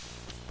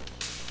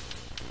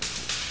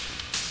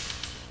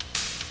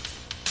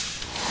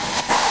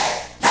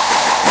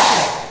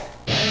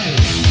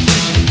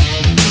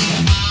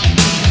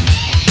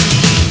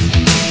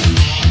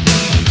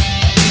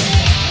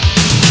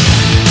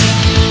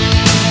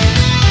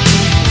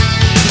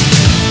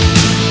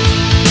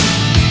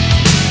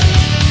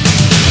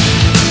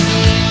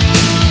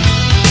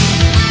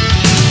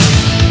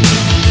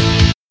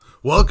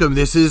Welcome,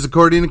 this is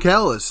According to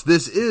Callus.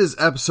 This is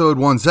episode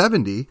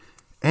 170,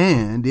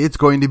 and it's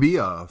going to be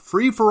a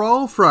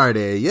free-for-all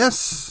Friday.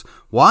 Yes,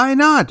 why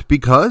not?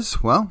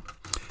 Because, well,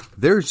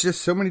 there's just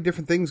so many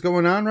different things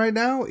going on right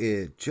now,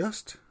 it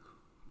just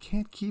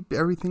can't keep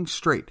everything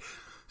straight.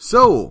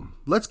 So,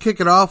 let's kick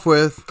it off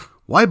with,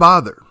 why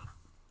bother?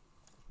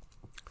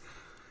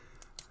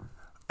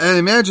 And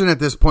imagine at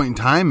this point in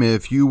time,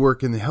 if you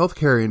work in the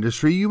healthcare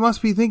industry, you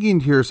must be thinking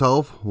to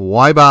yourself,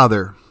 why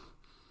bother?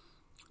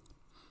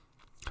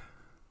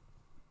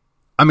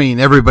 I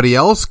mean, everybody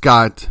else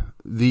got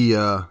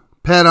the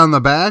pat on the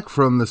back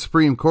from the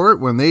Supreme Court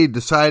when they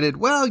decided,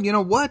 well, you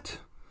know what?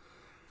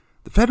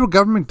 The federal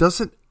government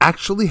doesn't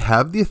actually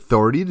have the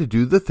authority to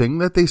do the thing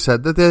that they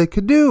said that they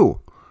could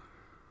do.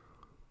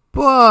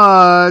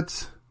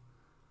 But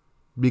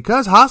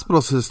because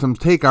hospital systems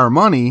take our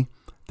money,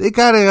 they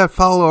got to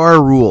follow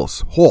our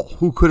rules. Oh,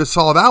 who could have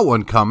saw that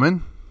one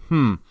coming?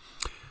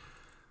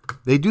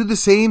 They do the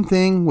same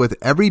thing with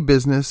every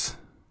business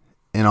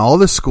and all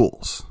the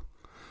schools.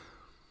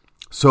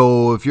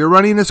 So if you're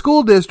running a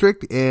school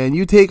district and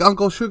you take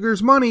Uncle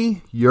Sugar's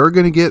money, you're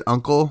going to get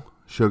Uncle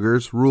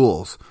Sugar's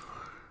rules.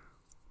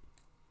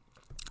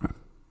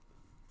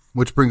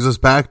 Which brings us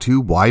back to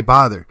why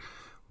bother?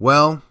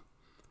 Well,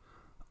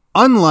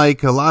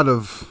 unlike a lot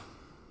of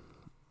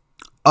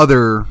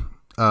other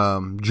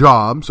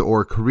jobs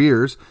or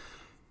careers,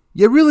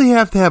 you really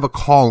have to have a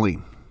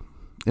calling,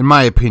 in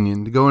my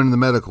opinion, to go into the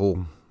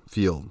medical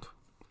field.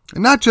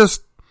 And not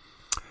just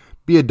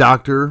be a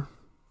doctor,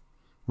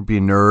 or be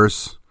a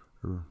nurse,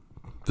 or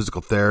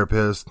physical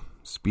therapist,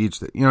 speech.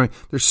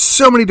 There's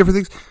so many different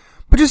things.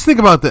 But just think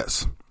about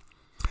this.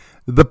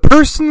 The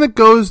person that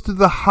goes to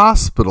the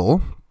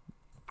hospital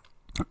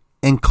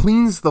and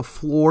cleans the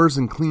floors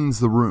and cleans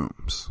the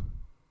rooms.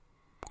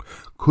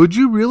 Could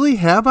you really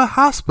have a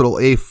hospital,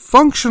 a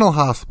functional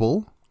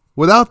hospital,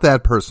 without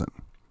that person?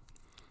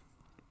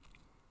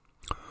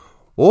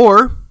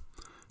 Or,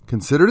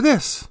 consider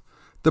this.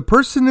 The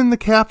person in the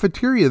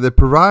cafeteria that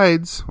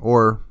provides,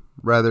 or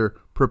rather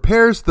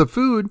prepares the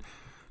food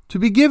to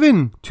be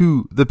given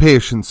to the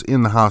patients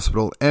in the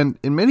hospital. And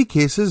in many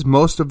cases,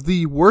 most of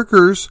the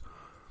workers,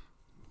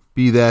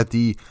 be that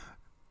the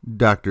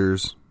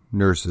doctors,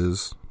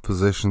 nurses,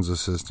 physician's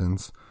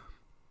assistants,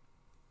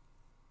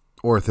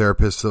 or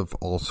therapists of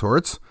all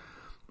sorts,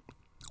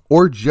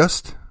 or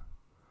just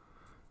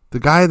the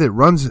guy that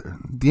runs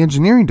the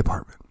engineering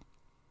department.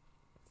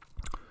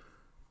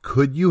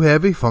 Could you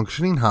have a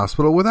functioning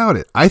hospital without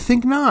it? I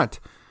think not.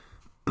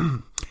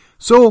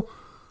 So,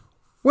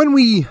 when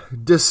we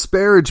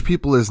disparage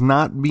people as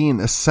not being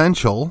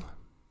essential,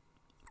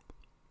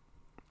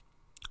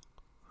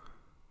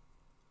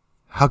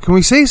 how can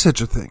we say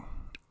such a thing?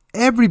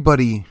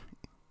 Everybody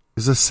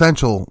is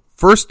essential,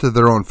 first to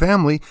their own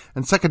family,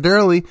 and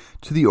secondarily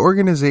to the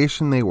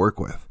organization they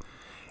work with.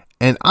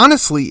 And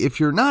honestly, if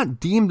you're not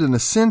deemed an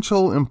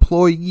essential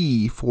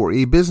employee for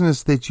a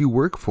business that you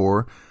work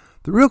for,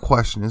 the real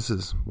question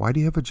is why do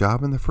you have a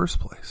job in the first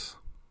place?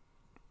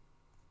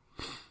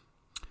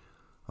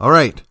 All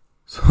right.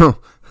 So,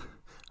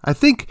 I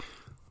think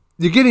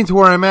you're getting to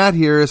where I'm at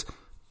here is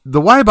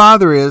the why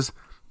bother is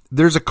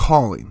there's a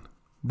calling.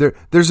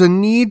 There's a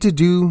need to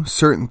do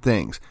certain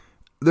things.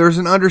 There's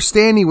an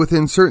understanding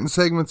within certain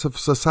segments of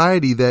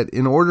society that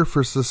in order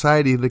for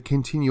society to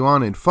continue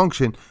on and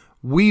function,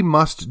 we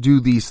must do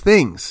these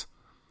things.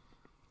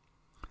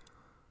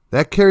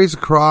 That carries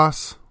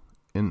across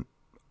in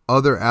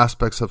other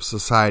aspects of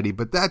society,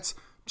 but that's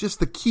just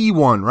the key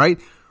one, right?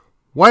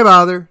 Why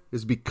bother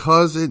is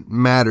because it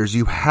matters.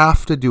 You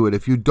have to do it.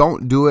 If you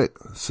don't do it,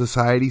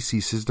 society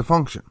ceases to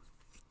function.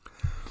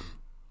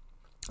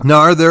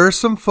 Now, there are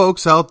some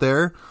folks out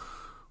there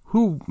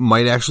who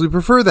might actually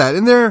prefer that.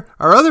 And there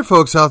are other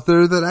folks out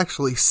there that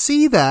actually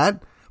see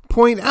that,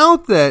 point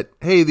out that,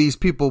 hey, these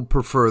people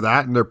prefer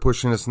that and they're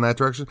pushing us in that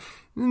direction.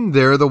 And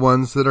they're the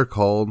ones that are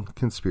called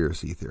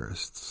conspiracy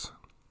theorists.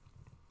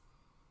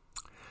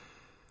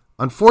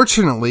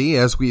 Unfortunately,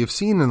 as we have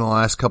seen in the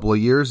last couple of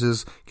years,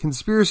 is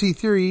conspiracy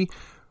theory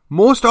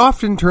most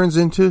often turns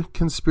into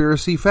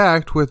conspiracy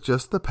fact with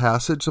just the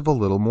passage of a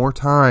little more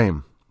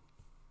time.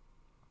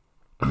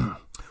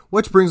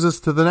 Which brings us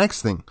to the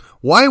next thing.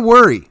 Why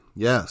worry?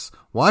 Yes.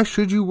 Why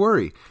should you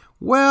worry?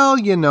 Well,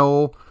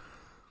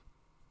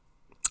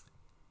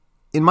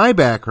 in my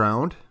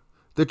background,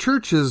 the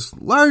church has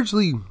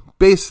largely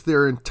based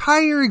their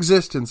entire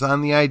existence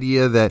on the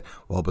idea that,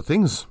 but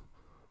things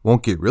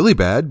won't get really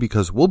bad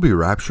because we'll be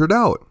raptured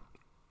out.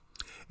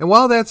 And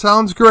while that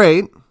sounds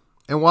great,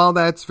 and while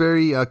that's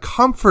very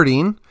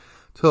comforting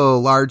to a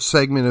large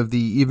segment of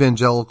the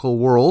evangelical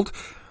world,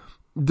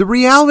 the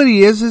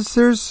reality is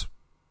there's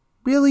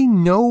really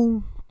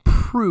no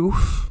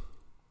proof.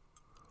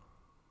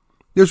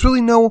 There's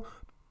really no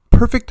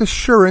perfect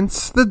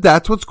assurance that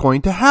that's what's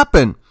going to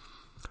happen.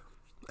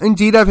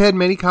 Indeed, I've had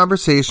many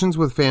conversations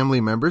with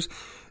family members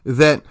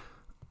that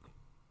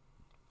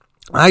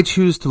I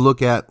choose to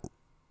look at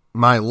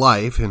my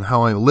life and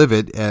how I live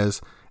it as,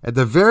 at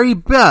the very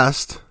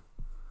best,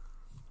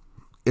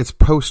 it's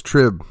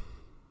post-trib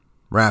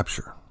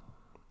rapture,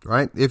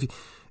 right?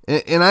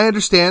 And I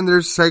understand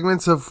there's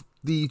segments of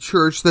the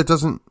church that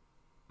doesn't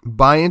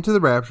buy into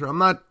the rapture. I'm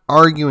not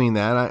arguing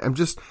that. I'm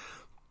just,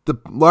 the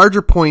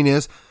larger point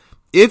is,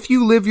 if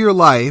you live your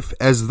life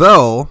as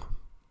though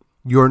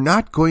you're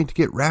not going to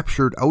get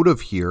raptured out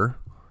of here,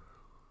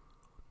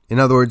 in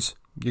other words,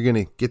 you're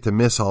going to get to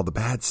miss all the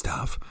bad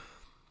stuff.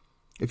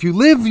 If you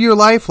live your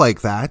life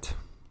like that,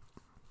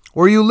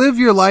 or you live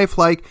your life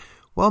like,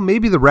 well,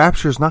 maybe the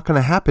rapture is not going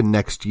to happen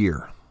next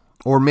year,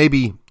 or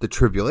maybe the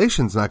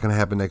tribulation is not going to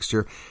happen next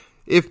year.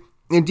 If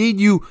indeed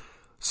you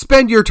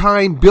spend your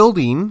time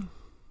building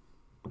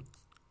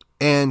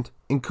and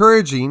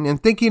encouraging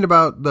and thinking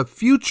about the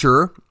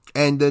future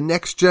and the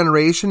next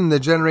generation and the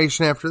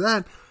generation after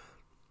that,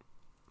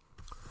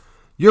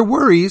 your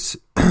worries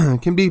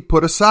can be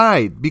put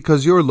aside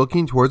because you're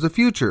looking towards the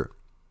future.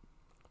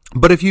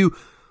 But if you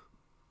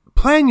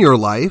plan your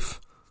life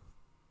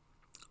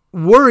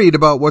worried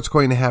about what's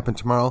going to happen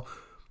tomorrow,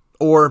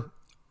 or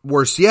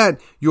worse yet,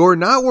 you're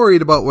not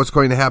worried about what's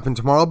going to happen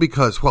tomorrow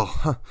because,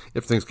 well,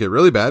 if things get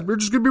really bad, we're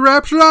just going to be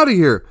raptured out of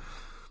here.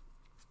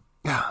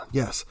 Yeah,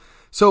 yes.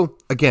 So,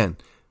 again,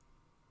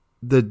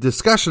 the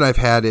discussion I've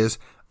had is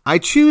I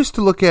choose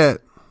to look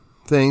at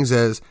things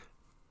as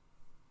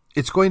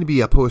it's going to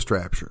be a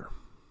post-rapture,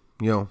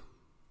 a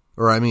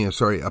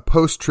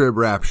post-trib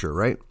rapture,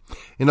 right?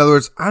 In other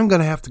words, I'm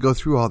going to have to go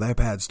through all that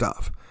bad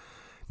stuff.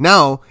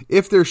 Now,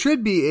 if there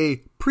should be a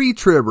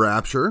pre-trib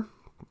rapture,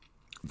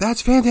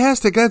 that's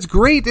fantastic. That's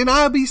great. And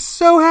I'll be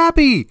so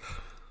happy.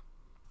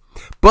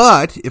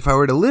 But if I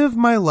were to live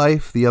my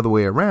life the other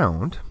way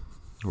around,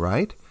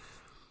 right?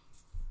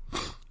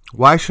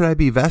 Why should I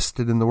be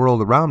vested in the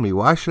world around me?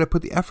 Why should I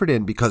put the effort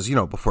in? Because,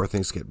 before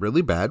things get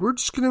really bad, we're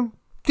just going to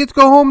get to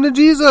go home to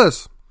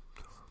Jesus.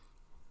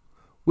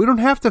 We don't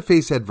have to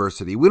face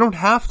adversity. We don't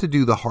have to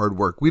do the hard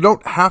work. We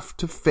don't have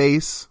to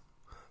face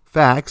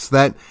facts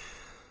that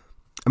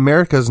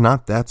America is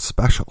not that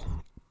special.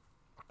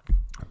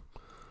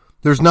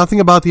 There's nothing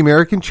about the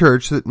American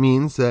church that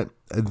means that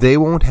they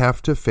won't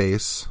have to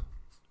face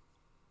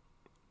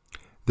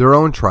their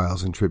own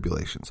trials and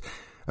tribulations.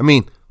 I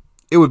mean,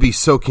 it would be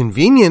so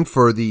convenient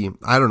for the,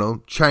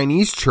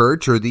 Chinese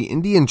church or the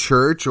Indian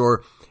church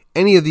or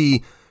any of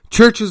the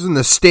churches in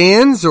the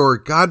stands, or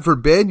God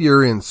forbid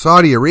you're in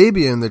Saudi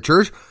Arabia in the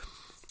church.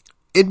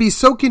 It'd be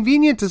so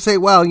convenient to say,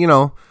 well,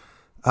 you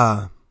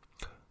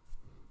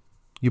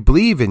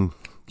believe in,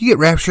 you get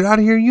raptured out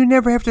of here, you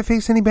never have to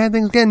face any bad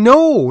things again.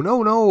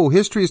 No.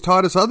 History has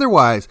taught us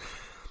otherwise.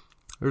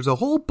 There's a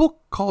whole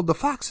book called The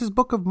Fox's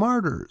Book of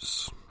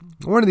Martyrs.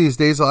 One of these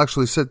days I'll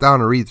actually sit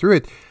down and read through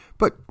it.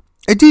 But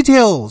it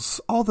details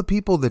all the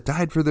people that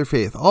died for their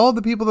faith, all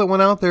the people that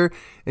went out there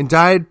and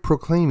died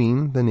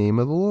proclaiming the name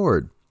of the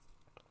Lord.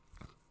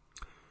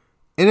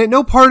 And at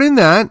no part in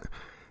that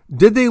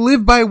did they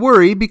live by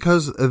worry,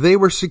 because they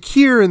were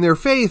secure in their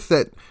faith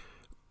that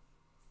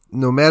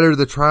no matter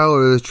the trial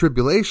or the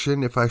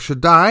tribulation, if I should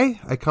die,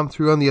 I come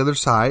through on the other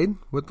side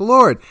with the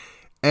Lord.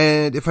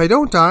 And if I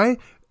don't die,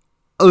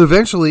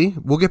 eventually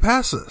we'll get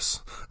past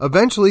this.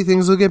 Eventually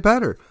things will get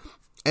better.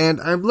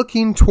 And I'm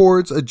looking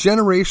towards a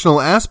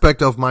generational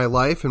aspect of my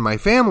life and my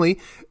family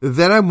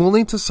that I'm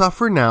willing to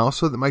suffer now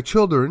so that my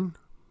children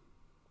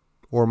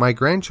or my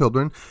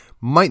grandchildren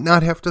might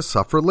not have to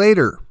suffer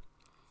later.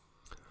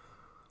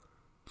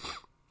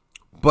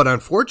 But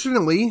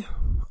unfortunately,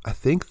 I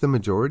think the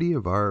majority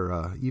of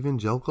our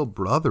evangelical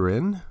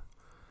brethren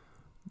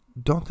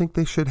don't think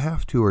they should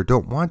have to, or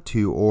don't want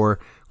to, or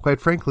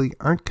quite frankly,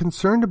 aren't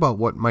concerned about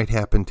what might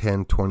happen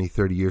 10, 20,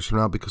 30 years from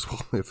now because,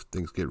 well, if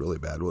things get really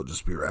bad, we'll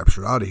just be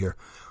raptured out of here.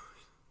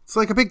 It's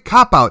like a big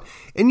cop-out.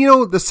 And,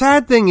 the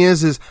sad thing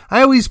is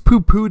I always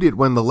poo-pooed it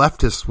when the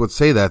leftists would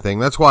say that thing.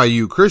 That's why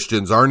you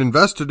Christians aren't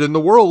invested in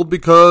the world,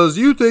 because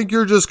you think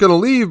you're just going to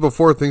leave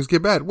before things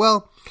get bad.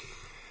 Well,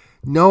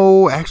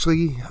 no,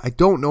 actually, I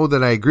don't know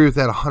that I agree with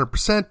that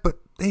 100%, but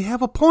they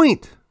have a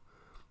point.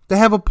 They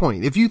have a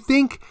point. If you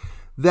think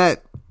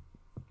that,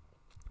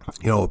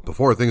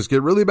 before things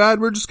get really bad,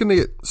 we're just going to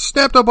get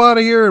snapped up out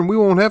of here and we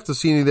won't have to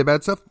see any of the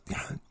bad stuff,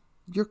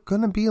 you're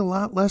going to be a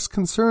lot less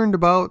concerned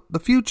about the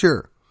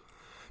future.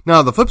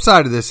 Now, the flip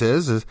side of this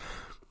is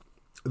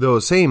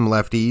those same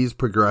lefties,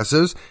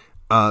 progressives,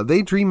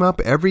 they dream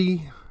up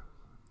every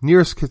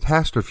nearest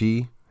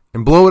catastrophe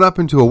and blow it up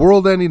into a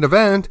world-ending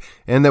event,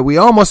 and that we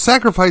almost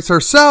sacrifice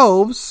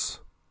ourselves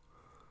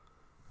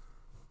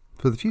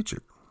for the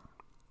future.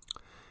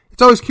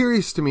 It's always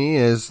curious to me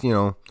is,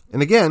 and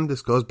again,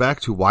 this goes back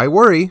to why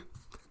worry.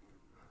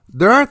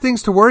 There are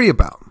things to worry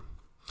about.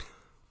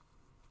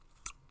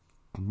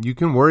 You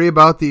can worry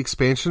about the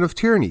expansion of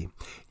tyranny.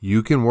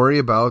 You can worry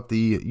about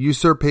the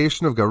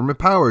usurpation of government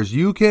powers.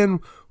 You can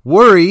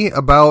worry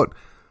about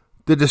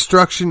the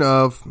destruction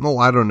of,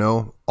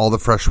 all the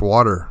fresh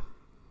water.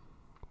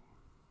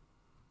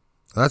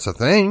 That's a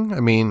thing. I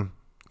mean,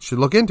 you should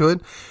look into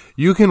it.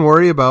 You can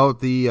worry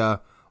about the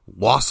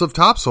loss of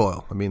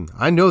topsoil. I mean,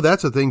 I know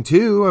that's a thing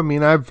too. I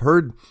mean, I've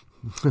heard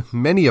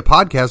many a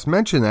podcast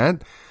mention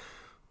that.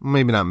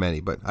 Maybe not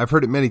many, but I've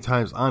heard it many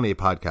times on a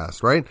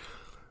podcast, right?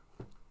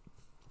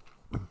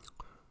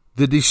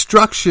 The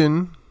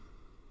destruction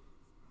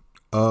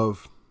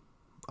of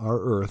our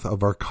earth,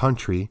 of our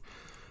country,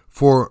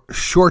 for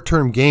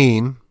short-term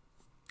gain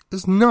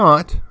is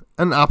not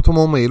an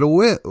optimal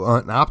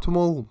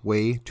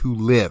way to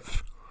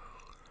live.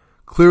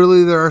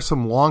 Clearly, there are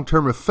some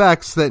long-term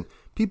effects that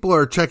people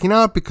are checking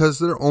out because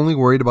they're only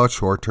worried about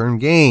short-term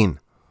gain.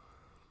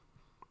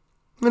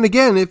 And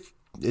again, if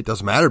it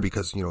doesn't matter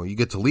because, you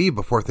get to leave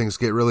before things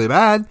get really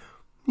bad,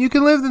 you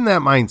can live in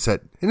that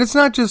mindset. And it's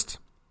not just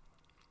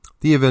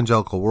the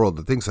evangelical world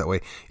that thinks that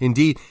way.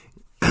 Indeed,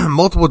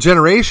 multiple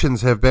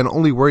generations have been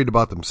only worried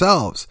about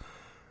themselves.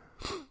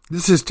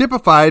 This is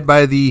typified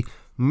by the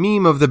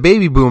meme of the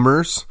baby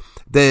boomers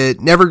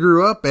that never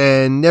grew up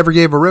and never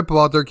gave a rip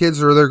about their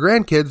kids or their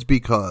grandkids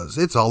because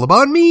it's all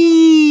about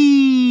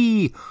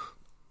me.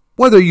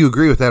 Whether you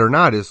agree with that or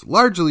not is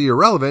largely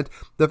irrelevant.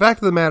 The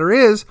fact of the matter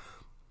is,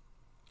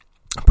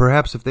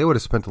 perhaps if they would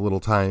have spent a little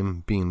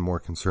time being more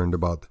concerned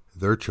about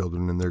their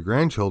children and their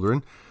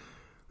grandchildren,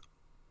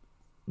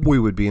 we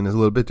would be in a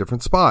little bit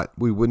different spot.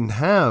 We wouldn't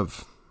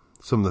have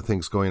some of the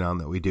things going on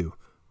that we do.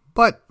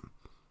 But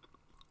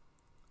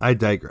I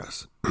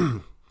digress.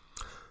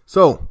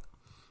 So,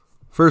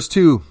 first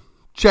two,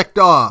 checked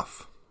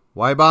off.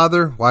 Why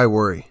bother? Why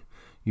worry?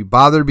 You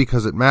bother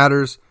because it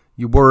matters.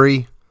 You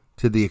worry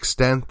to the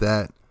extent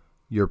that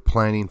you're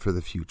planning for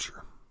the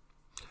future.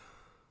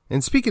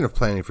 And speaking of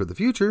planning for the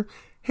future,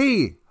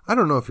 hey, I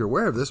don't know if you're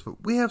aware of this,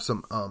 but we have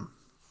some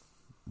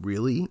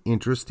really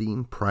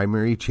interesting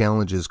primary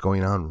challenges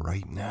going on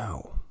right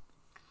now.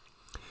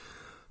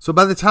 So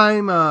by the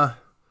time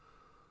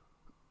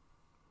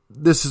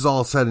this is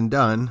all said and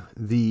done,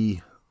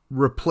 the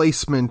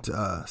replacement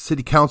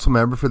city council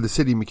member for the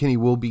city of McKinney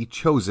will be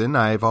chosen.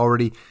 I've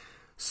already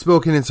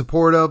spoken in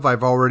support of.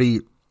 I've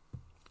already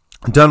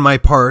done my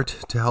part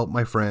to help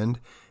my friend.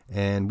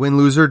 And win,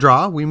 lose, or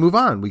draw, we move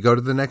on. We go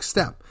to the next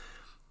step.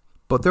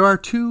 But there are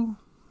two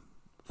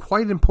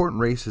quite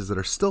important races that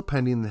are still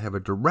pending that have a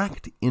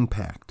direct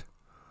impact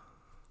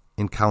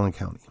in Collin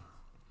County.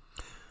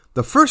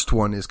 The first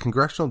one is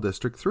Congressional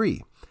District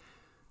 3.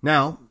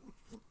 Now,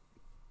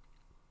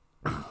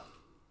 I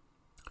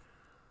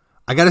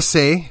got to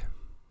say,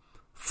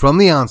 from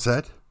the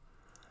onset,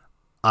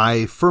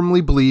 I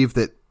firmly believe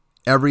that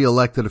every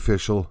elected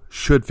official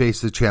should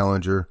face the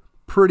challenger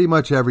pretty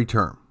much every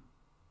term.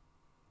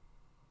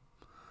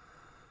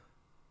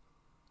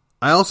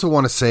 I also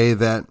want to say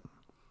that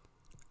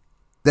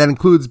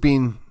includes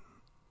being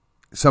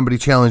somebody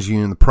challenging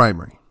you in the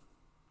primary.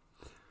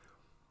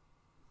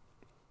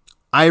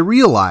 I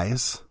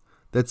realize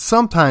that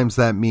sometimes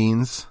that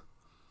means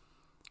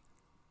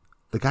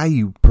the guy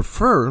you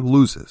prefer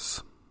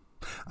loses.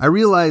 I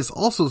realize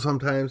also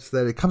sometimes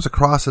that it comes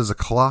across as a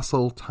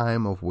colossal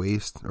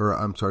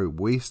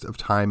waste of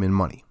time and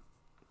money.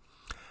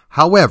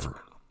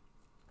 However,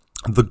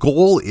 the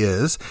goal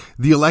is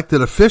the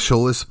elected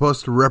official is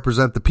supposed to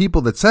represent the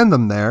people that send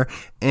them there,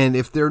 and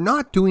if they're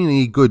not doing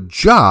a good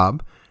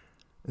job,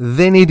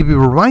 they need to be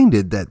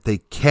reminded that they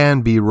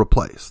can be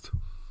replaced.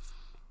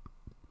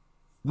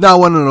 Now,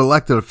 when an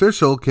elected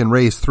official can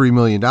raise $3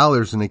 million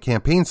in a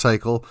campaign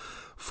cycle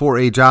for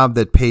a job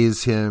that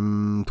pays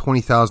him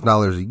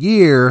 $20,000 a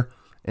year,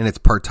 and it's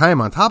part-time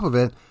on top of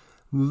it,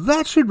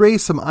 that should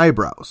raise some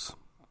eyebrows.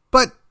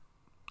 But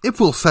if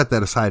we'll set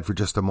that aside for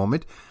just a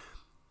moment,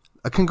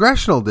 a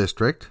congressional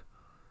district,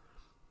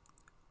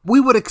 we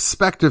would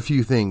expect a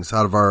few things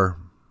out of our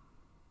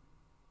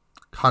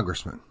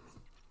congressmen.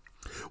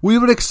 We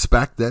would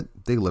expect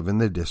that they live in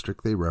the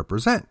district they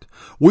represent.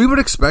 We would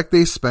expect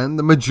they spend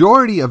the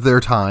majority of their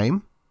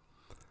time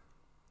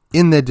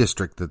in the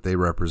district that they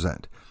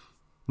represent.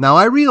 Now,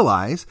 I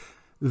realize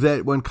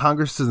that when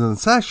Congress is in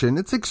session,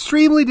 it's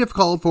extremely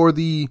difficult for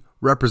the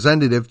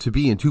representative to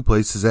be in two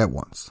places at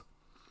once.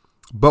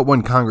 But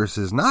when Congress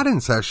is not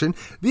in session,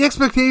 the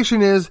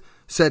expectation is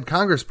said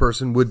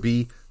congressperson would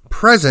be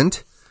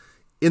present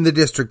in the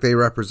district they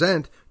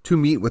represent to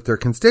meet with their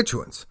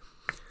constituents.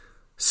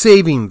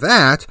 Saving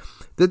that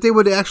they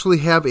would actually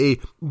have a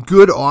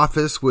good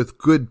office with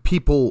good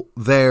people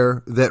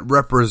there that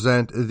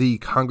represent the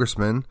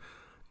congressman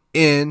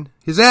in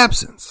his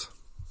absence.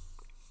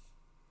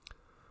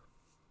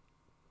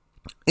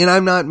 And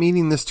I'm not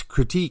meaning this to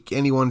critique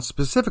anyone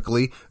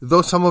specifically,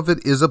 though some of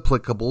it is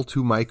applicable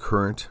to my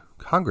current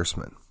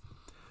congressman.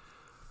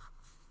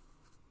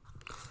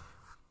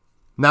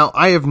 Now,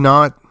 I have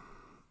not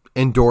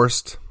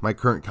endorsed my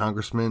current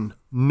congressman,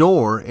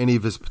 nor any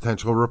of his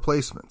potential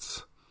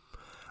replacements.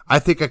 I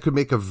think I could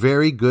make a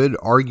very good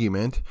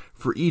argument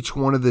for each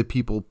one of the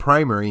people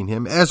primarying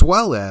him, as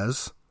well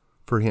as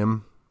for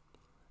him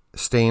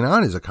staying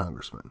on as a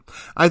congressman.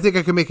 I think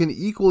I could make an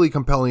equally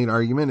compelling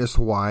argument as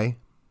to why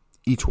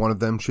each one of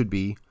them should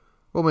be,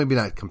 well, maybe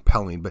not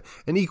compelling, but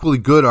an equally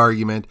good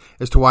argument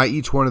as to why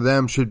each one of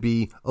them should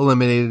be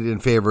eliminated in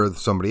favor of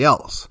somebody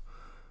else,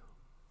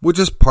 which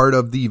is part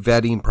of the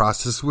vetting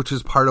process, which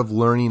is part of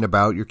learning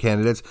about your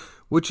candidates,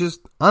 which is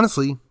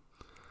honestly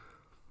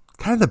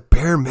kind of the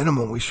bare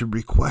minimum we should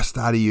request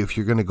out of you if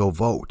you're going to go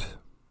vote.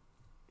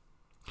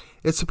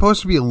 It's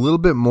supposed to be a little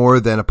bit more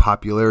than a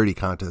popularity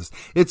contest.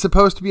 It's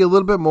supposed to be a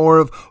little bit more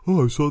of,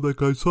 oh, I saw that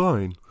guy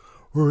sign.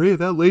 Or, hey,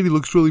 that lady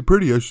looks really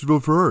pretty. I should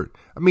vote for her.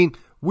 I mean,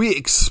 we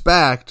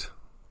expect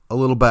a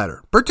little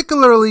better,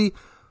 particularly,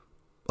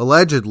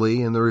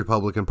 allegedly, in the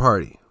Republican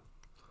Party.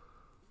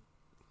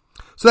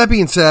 So that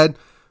being said,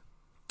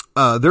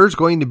 there's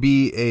going to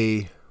be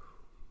a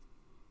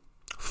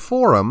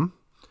forum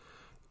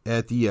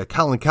at the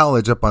Collin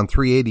College up on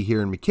 380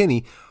 here in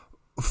McKinney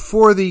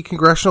for the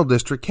congressional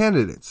district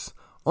candidates.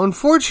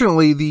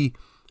 Unfortunately,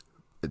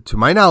 to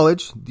my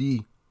knowledge,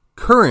 the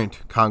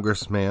current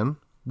congressman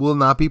will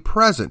not be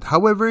present.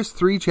 However, his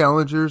 3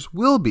 challengers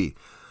will be.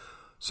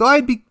 So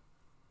I'd be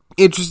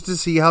interested to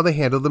see how they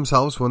handle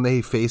themselves when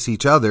they face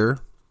each other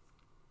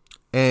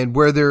and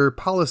where their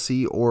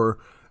policy or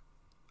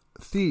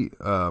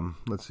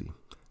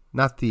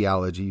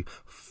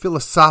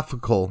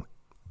philosophical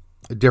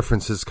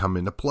differences come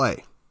into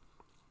play.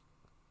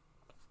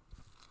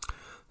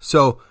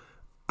 So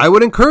I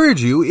would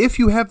encourage you, if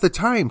you have the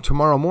time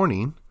tomorrow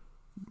morning,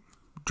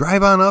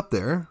 drive on up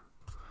there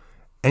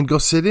and go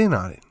sit in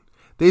on it.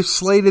 They've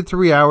slated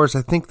 3 hours.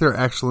 I think they're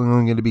actually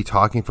only going to be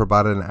talking for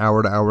about an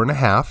hour to hour and a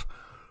half.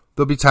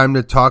 There'll be time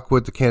to talk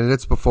with the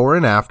candidates before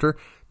and after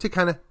to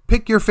kind of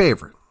pick your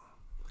favorite.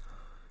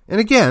 And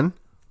again,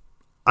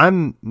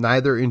 I'm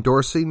neither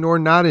endorsing nor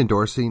not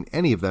endorsing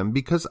any of them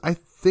because I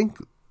think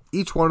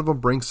each one of them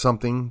brings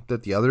something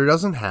that the other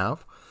doesn't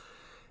have.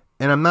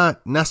 And I'm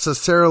not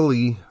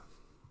necessarily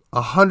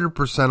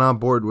 100% on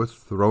board with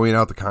throwing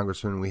out the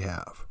congressman we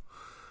have.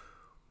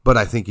 But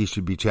I think he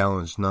should be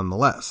challenged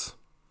nonetheless.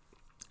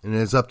 And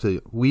it's up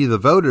to we, the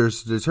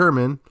voters, to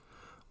determine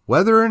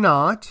whether or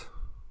not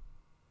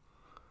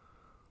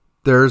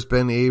there's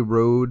been a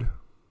road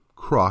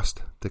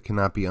crossed that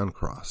cannot be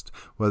uncrossed.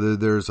 Whether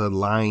there's a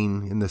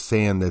line in the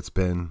sand that's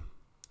been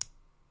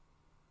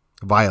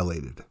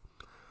violated,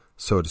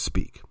 so to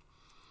speak.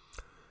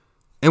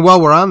 And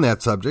while we're on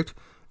that subject,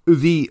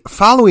 the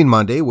following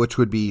Monday, which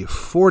would be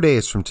 4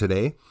 days from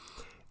today,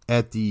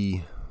 at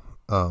the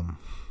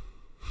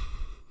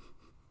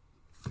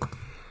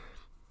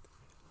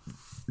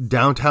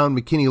downtown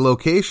McKinney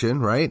location,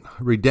 right,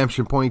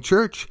 Redemption Point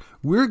Church,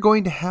 we're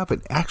going to have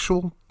an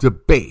actual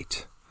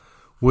debate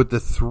with the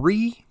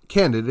 3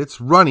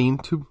 candidates running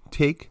to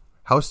take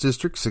House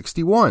District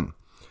 61.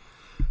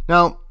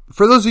 Now,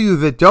 for those of you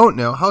that don't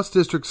know, House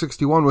District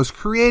 61 was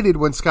created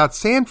when Scott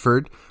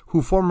Sanford,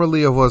 who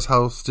formerly was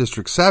House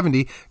District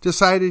 70,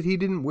 decided he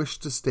didn't wish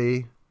to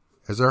stay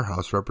as our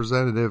House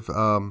representative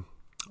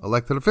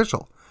elected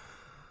official.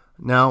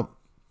 Now,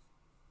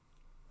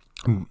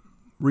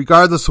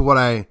 regardless of what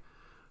I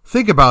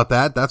think about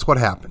that, that's what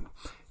happened.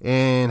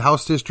 And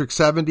House District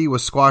 70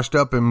 was squashed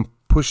up and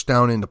pushed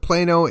down into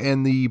Plano,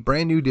 and the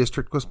brand new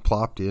district was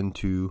plopped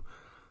into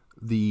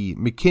the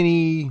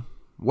McKinney,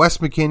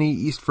 West McKinney,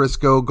 East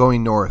Frisco,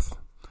 going north.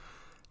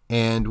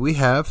 And we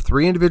have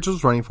 3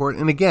 individuals running for it.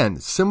 And again,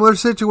 similar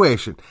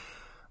situation.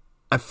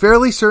 I'm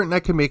fairly certain I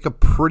can make a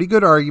pretty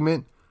good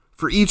argument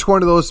for each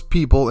one of those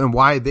people and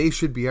why they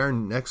should be our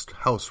next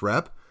House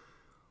rep.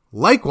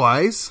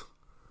 Likewise,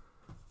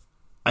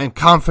 I'm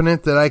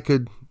confident that I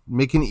could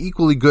make an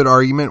equally good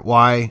argument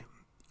why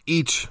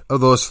each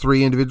of those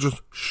 3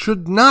 individuals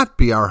should not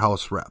be our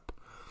House rep.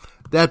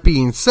 That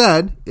being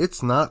said,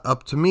 it's not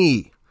up to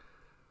me.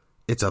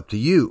 It's up to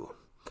you.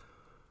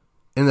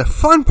 And the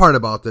fun part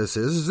about this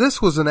is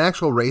this was an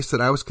actual race that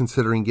I was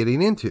considering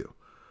getting into.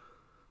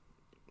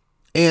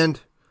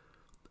 And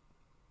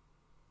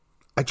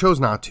I chose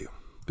not to.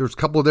 There's a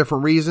couple of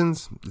different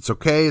reasons. It's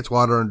okay. It's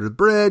water under the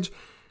bridge.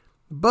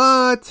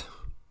 But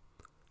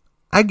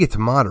I get to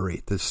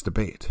moderate this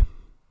debate,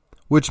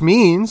 which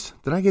means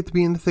that I get to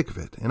be in the thick of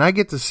it. And I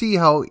get to see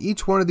how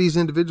each one of these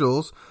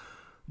individuals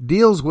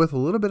deals with a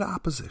little bit of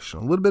opposition,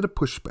 a little bit of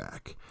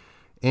pushback.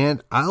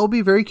 And I'll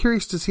be very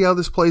curious to see how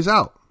this plays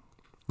out.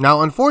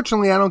 Now,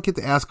 unfortunately, I don't get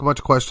to ask a bunch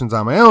of questions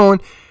on my own.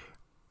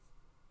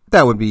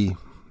 That would be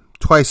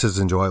twice as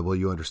enjoyable,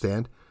 you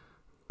understand.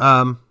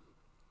 I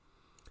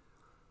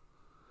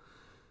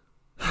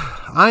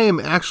am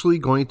actually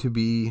going to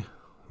be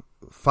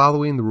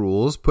following the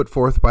rules put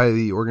forth by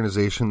the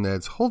organization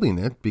that's holding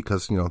it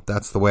because,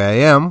 that's the way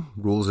I am.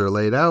 Rules are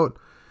laid out.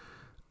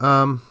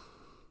 And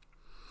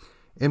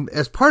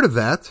as part of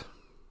that,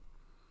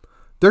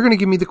 they're going to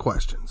give me the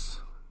questions.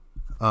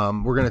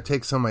 We're going to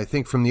take some, I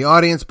think, from the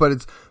audience, but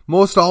it's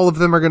most all of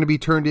them are going to be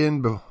turned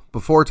in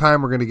before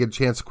time. We're going to get a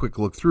chance to quick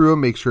look through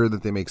them, make sure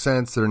that they make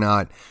sense. They're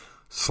not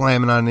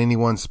slamming on any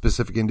one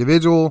specific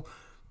individual,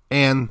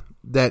 and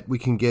that we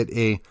can get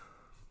a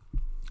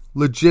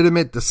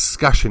legitimate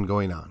discussion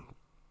going on.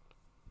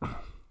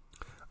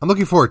 I'm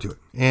looking forward to it.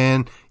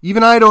 And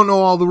even I don't know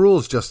all the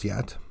rules just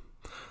yet.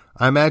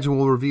 I imagine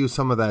we'll review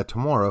some of that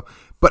tomorrow.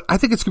 But I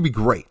think it's going to be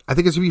great. I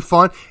think it's going to be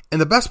fun.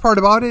 And the best part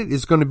about it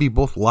is going to be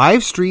both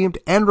live streamed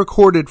and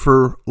recorded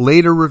for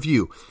later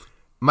review.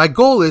 My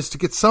goal is to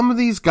get some of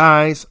these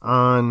guys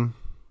on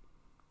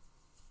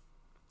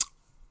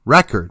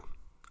record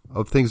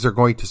of things they're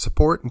going to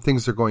support and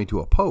things they're going to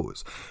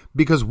oppose.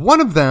 Because one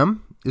of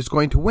them is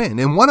going to win.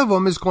 And one of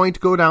them is going to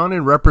go down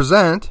and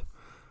represent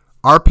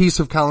our piece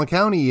of Collin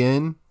County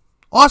in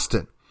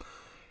Austin.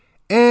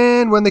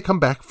 And when they come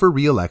back for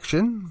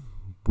re-election,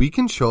 we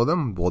can show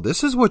them, well,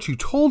 this is what you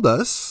told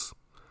us.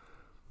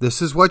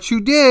 This is what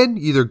you did.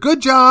 Either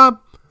good job,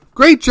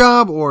 great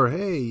job, or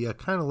hey, you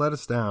kind of let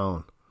us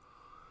down.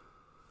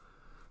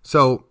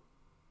 So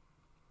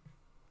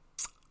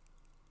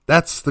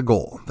that's the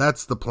goal.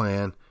 That's the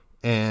plan.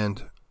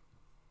 And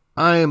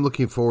I am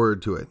looking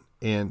forward to it.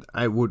 And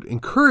I would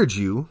encourage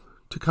you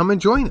to come and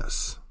join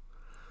us.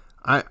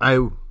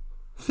 I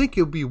think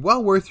it'll be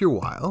well worth your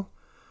while.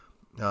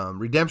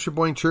 Redemption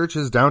Point Church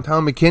is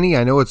downtown McKinney.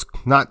 I know it's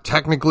not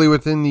technically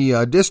within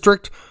the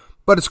district,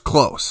 but it's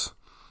close.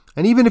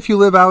 And even if you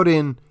live out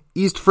in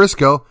East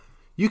Frisco,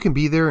 you can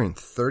be there in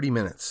 30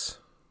 minutes.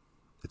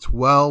 It's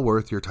well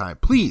worth your time.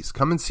 Please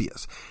come and see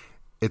us.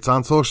 It's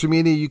on social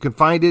media. You can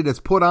find it. It's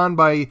put on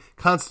by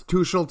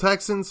Constitutional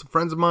Texans.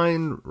 Friends of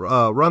mine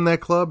run that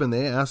club, and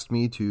they asked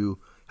me to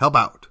help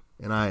out.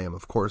 And I am,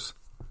 of course,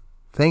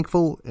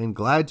 thankful and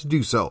glad to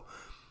do so.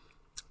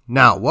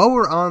 Now, while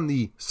we're on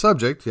the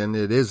subject, and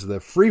it is the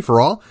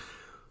free-for-all,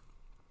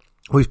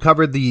 we've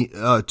covered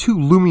the two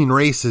looming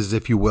races,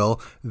 if you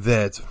will,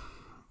 that,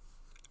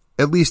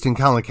 at least in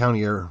Collin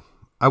County, are,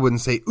 I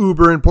wouldn't say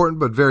uber important,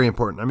 but very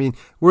important. I mean,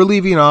 we're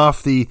leaving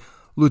off the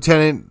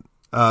lieutenant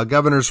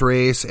governor's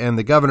race and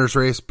the governor's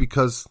race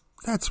because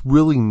that's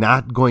really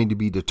not going to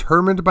be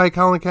determined by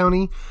Collin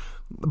County,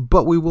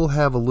 but we will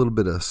have a little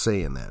bit of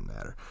say in that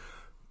matter.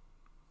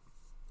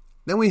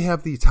 Then we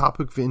have the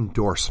topic of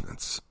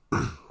endorsements.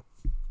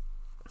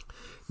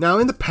 Now,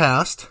 in the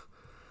past,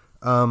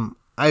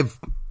 I've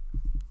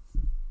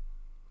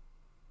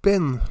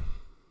been,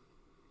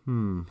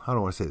 how do I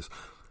want to say this?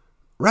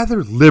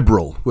 Rather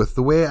liberal with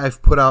the way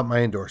I've put out my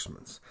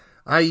endorsements.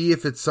 I.e.,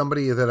 if it's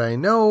somebody that I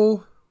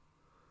know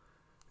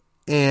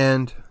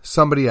and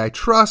somebody I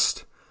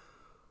trust,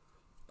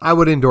 I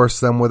would endorse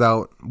them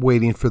without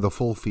waiting for the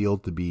full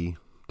field to be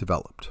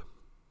developed.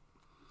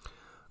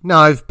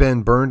 Now, I've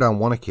been burned on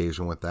one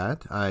occasion with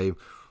that. I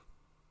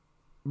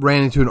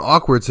ran into an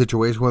awkward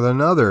situation with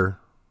another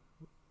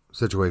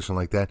situation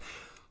like that.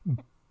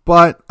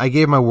 But I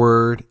gave my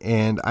word,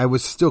 and I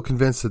was still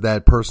convinced that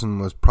that person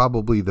was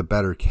probably the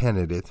better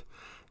candidate.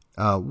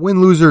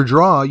 Win, lose, or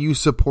draw, you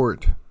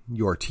support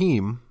your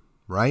team,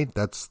 right?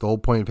 That's the whole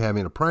point of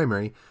having a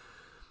primary.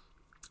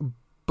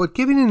 But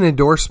giving an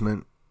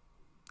endorsement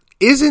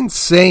isn't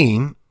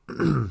saying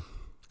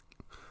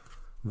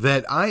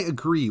that I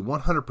agree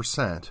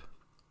 100%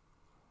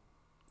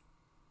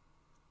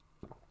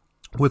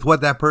 with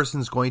what that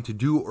person's going to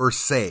do or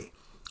say.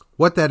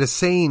 What that is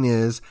saying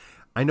is,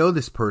 I know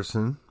this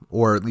person,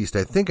 or at least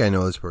I think I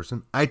know this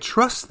person. I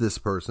trust this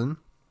person,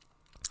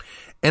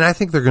 and I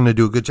think they're going to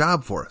do a good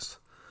job for us.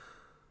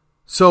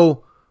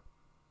 So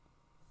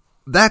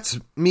that's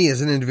me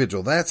as an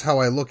individual. That's how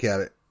I look at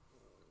it.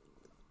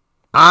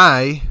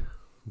 I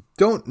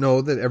don't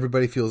know that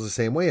everybody feels the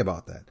same way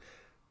about that.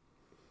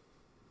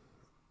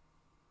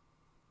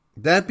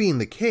 That being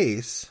the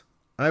case,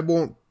 I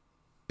won't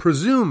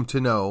presume to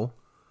know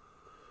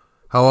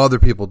how other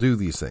people do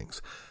these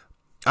things.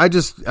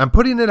 I'm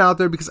putting it out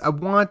there because I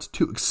want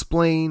to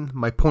explain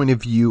my point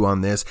of view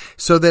on this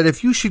so that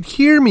if you should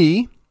hear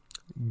me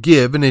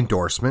give an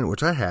endorsement,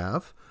 which I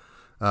have,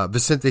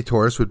 Vicente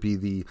Torres would be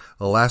the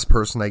last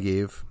person I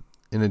gave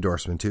an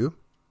endorsement to.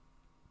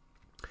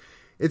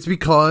 It's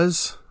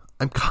because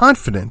I'm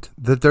confident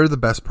that they're the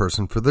best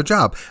person for the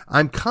job.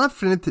 I'm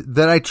confident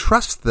that I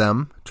trust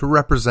them to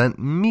represent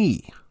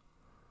me.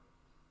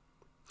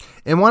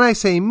 And when I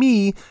say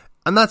me,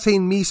 I'm not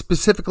saying me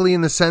specifically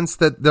in the sense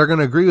that they're going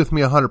to agree with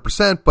me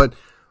 100%, but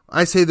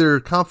I say they're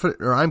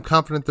confident, or I'm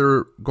confident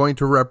they're going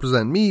to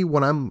represent me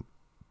when I'm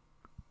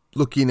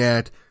looking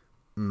at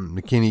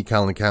McKinney,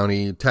 Collin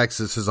County,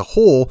 Texas as a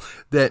whole,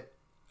 that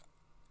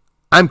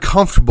I'm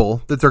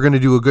comfortable that they're going to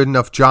do a good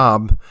enough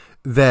job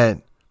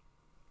that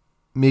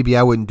maybe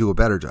I wouldn't do a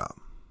better job,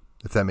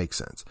 if that makes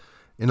sense.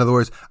 In other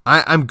words,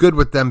 I'm good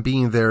with them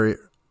being there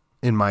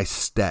in my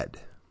stead.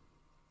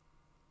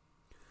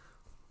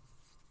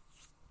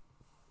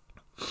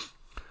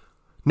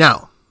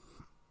 Now,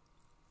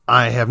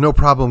 I have no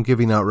problem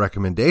giving out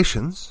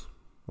recommendations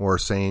or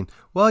saying,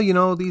 well, you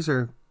know, these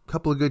are a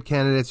couple of good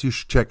candidates. You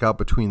should check out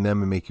between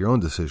them and make your own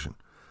decision.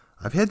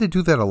 I've had to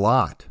do that a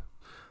lot,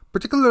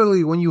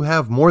 particularly when you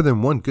have more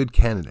than one good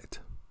candidate.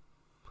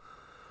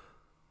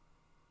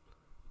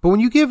 But when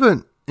you give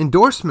an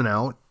endorsement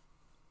out,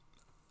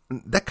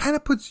 that kind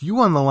of puts you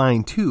on the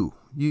line too.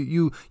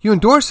 You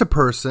endorse a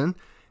person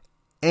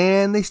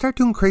and they start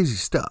doing crazy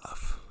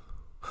stuff.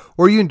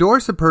 Or you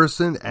endorse a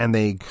person and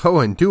they go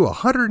and do a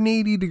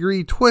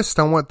 180-degree twist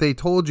on what they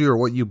told you or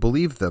what you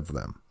believed of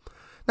them.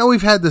 Now,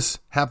 we've had this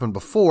happen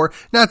before,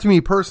 not to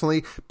me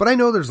personally, but I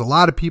know there's a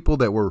lot of people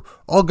that were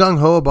all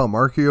gung-ho about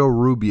Marco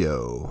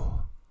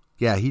Rubio.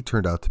 Yeah, he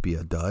turned out to be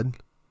a dud.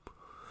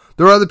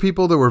 There were other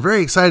people that were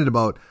very excited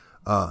about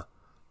Eye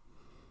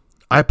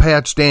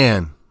Patch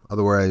Dan,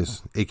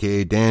 otherwise,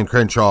 a.k.a. Dan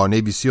Crenshaw,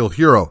 Navy SEAL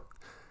hero.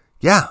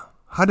 Yeah,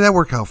 How did that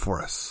work out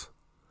for us?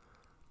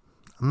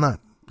 I'm not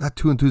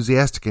too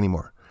enthusiastic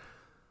anymore.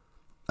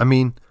 I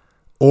mean,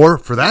 or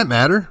for that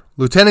matter,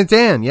 Lieutenant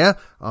Dan, yeah,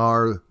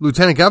 our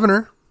lieutenant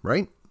governor,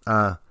 right?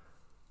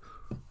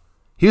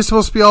 He was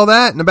supposed to be all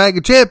that in a bag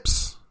of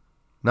chips.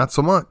 Not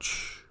so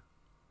much.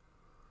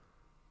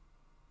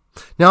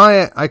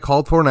 Now, I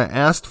called for and I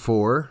asked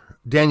for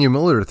Daniel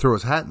Miller to throw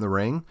his hat in the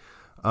ring.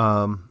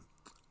 I'm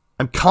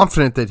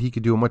confident that he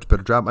could do a much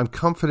better job. I'm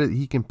confident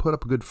he can put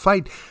up a good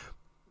fight.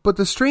 But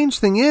the strange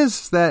thing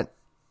is that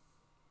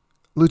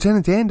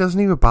Lieutenant Dan doesn't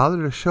even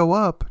bother to show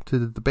up to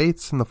the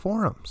debates and the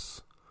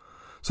forums.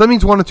 So that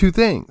means one of two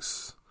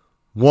things.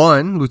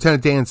 One,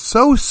 Lieutenant Dan's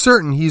so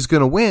certain he's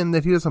going to win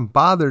that he doesn't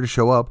bother to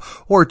show up.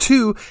 Or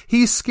two,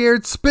 he's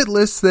scared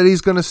spitless that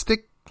he's going to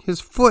stick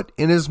his foot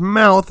in his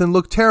mouth and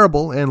look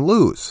terrible and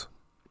lose.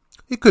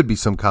 It could be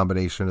some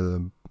combination of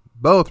them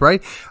both,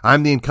 right?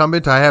 I'm the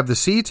incumbent. I have the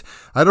seat.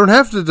 I don't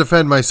have to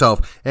defend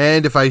myself.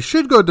 And if I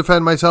should go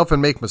defend myself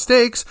and make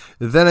mistakes,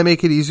 then I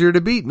make it easier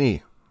to beat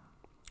me.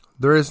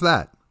 There is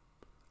that.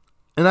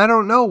 And I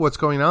don't know what's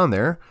going on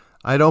there.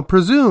 I don't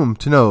presume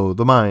to know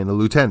the mind of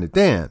Lieutenant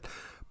Dan.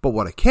 But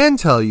what I can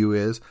tell you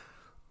is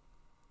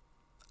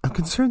I'm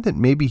concerned that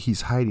maybe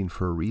he's hiding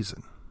for a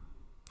reason.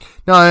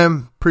 Now,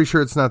 I'm pretty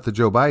sure it's not the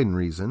Joe Biden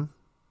reason.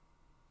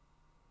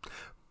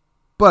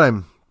 But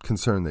I'm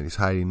concerned that he's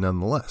hiding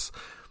nonetheless.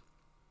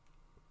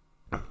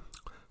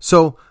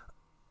 So,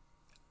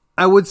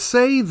 I would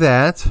say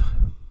that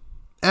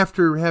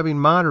after having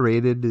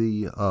moderated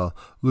the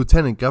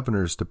lieutenant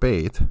governor's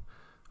debate,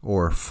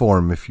 or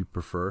forum if you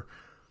prefer,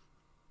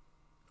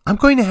 I'm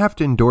going to have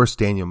to endorse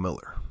Daniel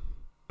Miller.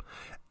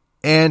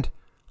 And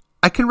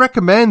I can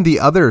recommend the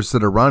others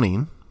that are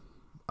running.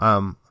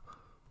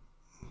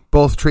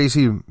 Both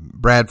Tracy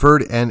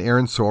Bradford and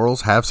Aaron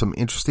Sorrells have some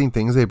interesting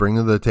things they bring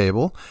to the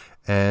table.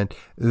 And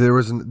there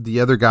was the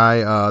other guy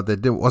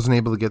that wasn't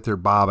able to get there,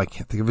 Bob. I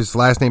can't think of his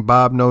last name.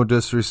 Bob, no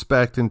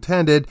disrespect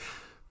intended.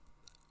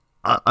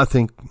 I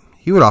think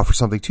he would offer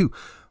something too.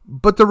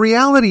 But the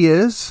reality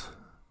is,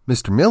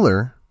 Mr.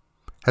 Miller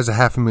has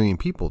 500,000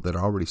 people that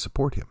already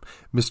support him.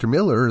 Mr.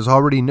 Miller is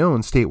already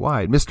known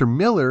statewide. Mr.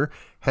 Miller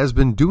has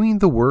been doing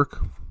the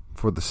work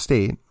for the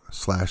state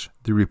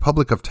 / the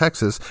Republic of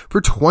Texas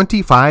for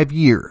 25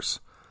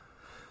 years.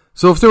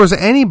 So if there was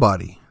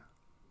anybody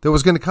that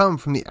was going to come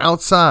from the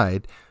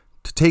outside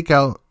to take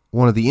out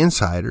one of the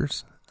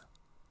insiders,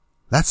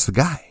 that's the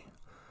guy.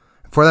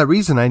 For that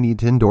reason, I need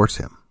to endorse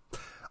him.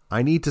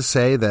 I need to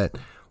say that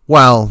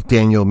while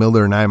Daniel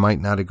Miller and I might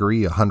not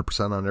agree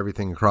 100% on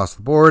everything across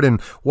the board,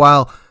 and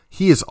while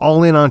he is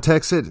all in on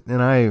Texas,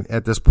 and I,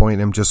 at this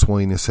point, am just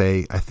willing to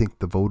say I think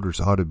the voters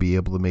ought to be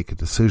able to make a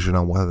decision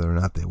on whether or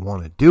not they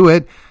want to do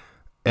it,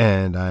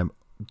 and I'm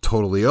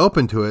totally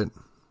open to it.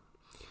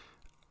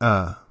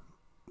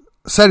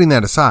 Setting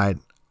that aside,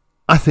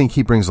 I think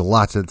he brings a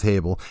lot to the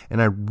table,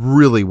 and I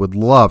really would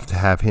love to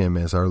have him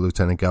as our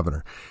lieutenant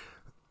governor.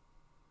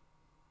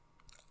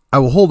 I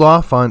will hold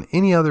off on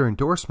any other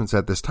endorsements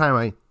at this time.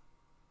 I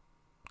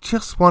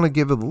just want to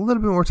give it a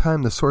little bit more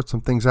time to sort some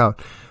things out.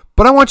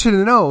 But I want you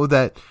to know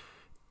that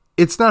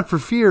it's not for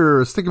fear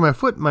of sticking my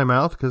foot in my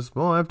mouth, because,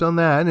 well, I've done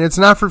that. And it's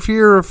not for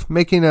fear of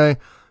making a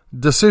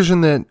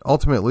decision that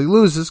ultimately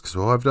loses, because,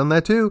 well, I've done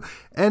that too.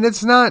 And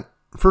it's not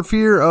for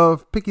fear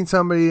of picking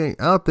somebody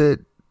out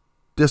that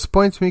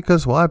disappoints me,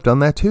 because, well, I've done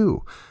that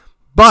too.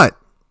 But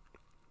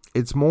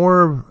it's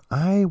more,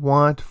 I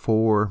want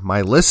for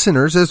my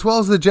listeners, as well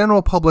as the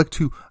general public,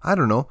 to, I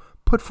don't know,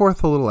 put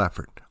forth a little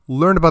effort.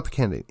 Learn about the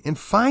candidate and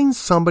find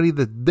somebody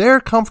that they're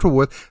comfortable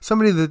with,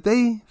 somebody that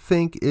they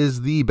think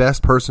is the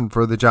best person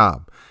for the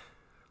job.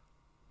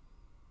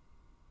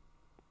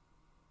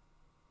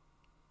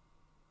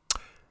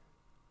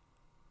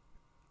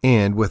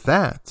 And with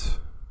that,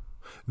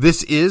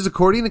 this is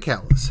According to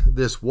Callus.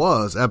 This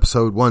was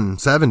episode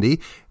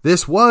 170.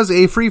 This was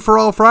a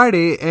Free-for-All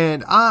Friday,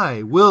 and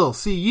I will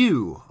see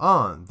you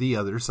on the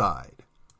other side.